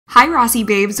Hi Rossi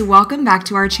babes, welcome back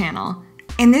to our channel.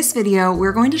 In this video,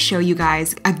 we're going to show you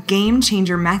guys a game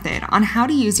changer method on how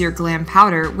to use your GLAM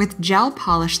powder with gel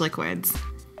polish liquids.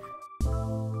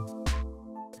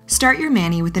 Start your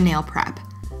mani with a nail prep.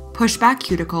 Push back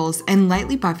cuticles and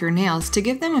lightly buff your nails to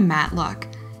give them a matte look.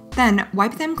 Then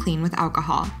wipe them clean with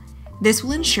alcohol. This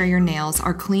will ensure your nails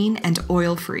are clean and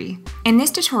oil-free. In this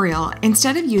tutorial,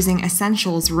 instead of using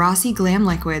Essentials Rossi GLAM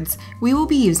liquids, we will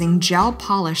be using gel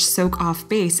polish soak-off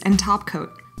base and top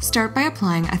coat. Start by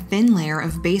applying a thin layer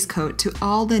of base coat to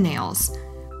all the nails.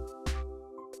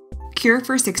 Cure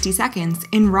for 60 seconds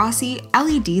in Rossi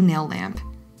LED nail lamp.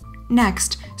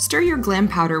 Next, stir your GLAM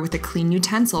powder with a clean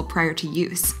utensil prior to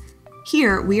use.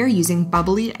 Here, we are using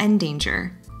Bubbly and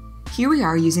Danger. Here we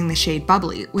are using the shade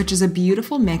Bubbly, which is a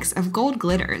beautiful mix of gold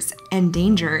glitters, and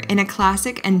Danger in a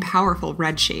classic and powerful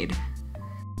red shade.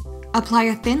 Apply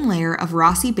a thin layer of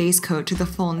Rossi base coat to the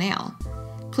full nail.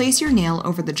 Place your nail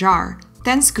over the jar,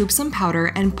 then scoop some powder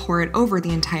and pour it over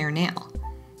the entire nail.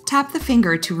 Tap the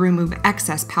finger to remove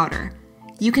excess powder.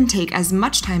 You can take as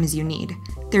much time as you need.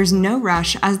 There's no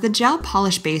rush as the gel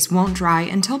polish base won't dry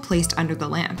until placed under the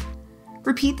lamp.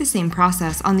 Repeat the same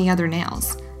process on the other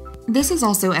nails. This is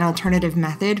also an alternative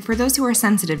method for those who are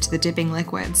sensitive to the dipping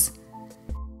liquids.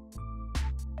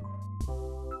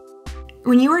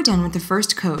 When you are done with the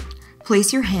first coat,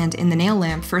 place your hand in the nail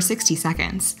lamp for 60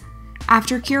 seconds.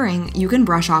 After curing, you can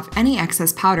brush off any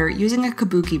excess powder using a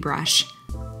kabuki brush.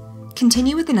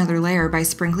 Continue with another layer by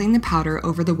sprinkling the powder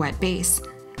over the wet base.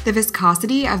 The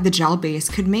viscosity of the gel base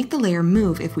could make the layer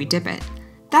move if we dip it.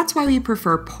 That's why we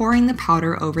prefer pouring the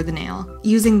powder over the nail.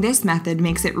 Using this method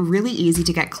makes it really easy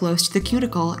to get close to the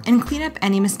cuticle and clean up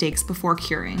any mistakes before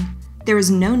curing. There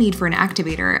is no need for an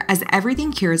activator as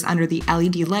everything cures under the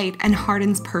LED light and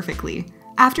hardens perfectly.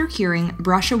 After curing,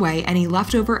 brush away any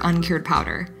leftover uncured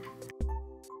powder.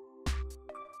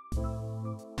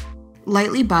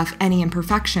 Lightly buff any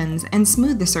imperfections and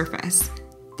smooth the surface.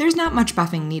 There's not much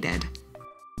buffing needed.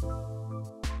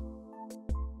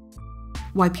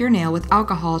 Wipe your nail with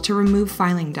alcohol to remove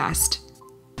filing dust.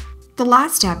 The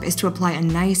last step is to apply a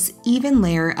nice, even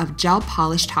layer of gel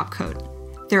polish top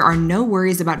coat. There are no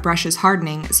worries about brushes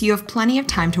hardening, so you have plenty of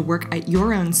time to work at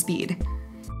your own speed.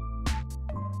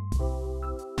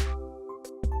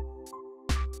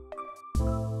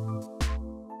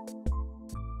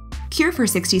 Cure for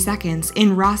 60 seconds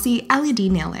in Rossi LED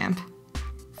nail lamp.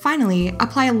 Finally,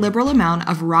 apply a liberal amount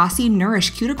of Rossi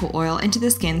Nourish cuticle oil into the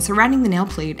skin surrounding the nail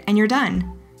plate and you're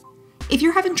done. If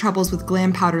you're having troubles with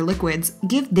GLAM powder liquids,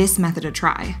 give this method a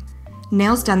try.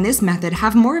 Nails done this method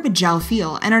have more of a gel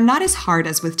feel and are not as hard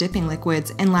as with dipping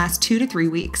liquids and last 2 to 3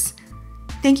 weeks.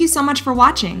 Thank you so much for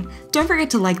watching. Don't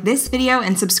forget to like this video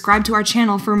and subscribe to our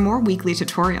channel for more weekly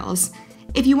tutorials.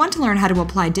 If you want to learn how to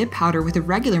apply dip powder with a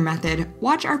regular method,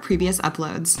 watch our previous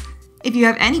uploads. If you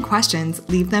have any questions,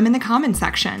 leave them in the comments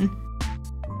section.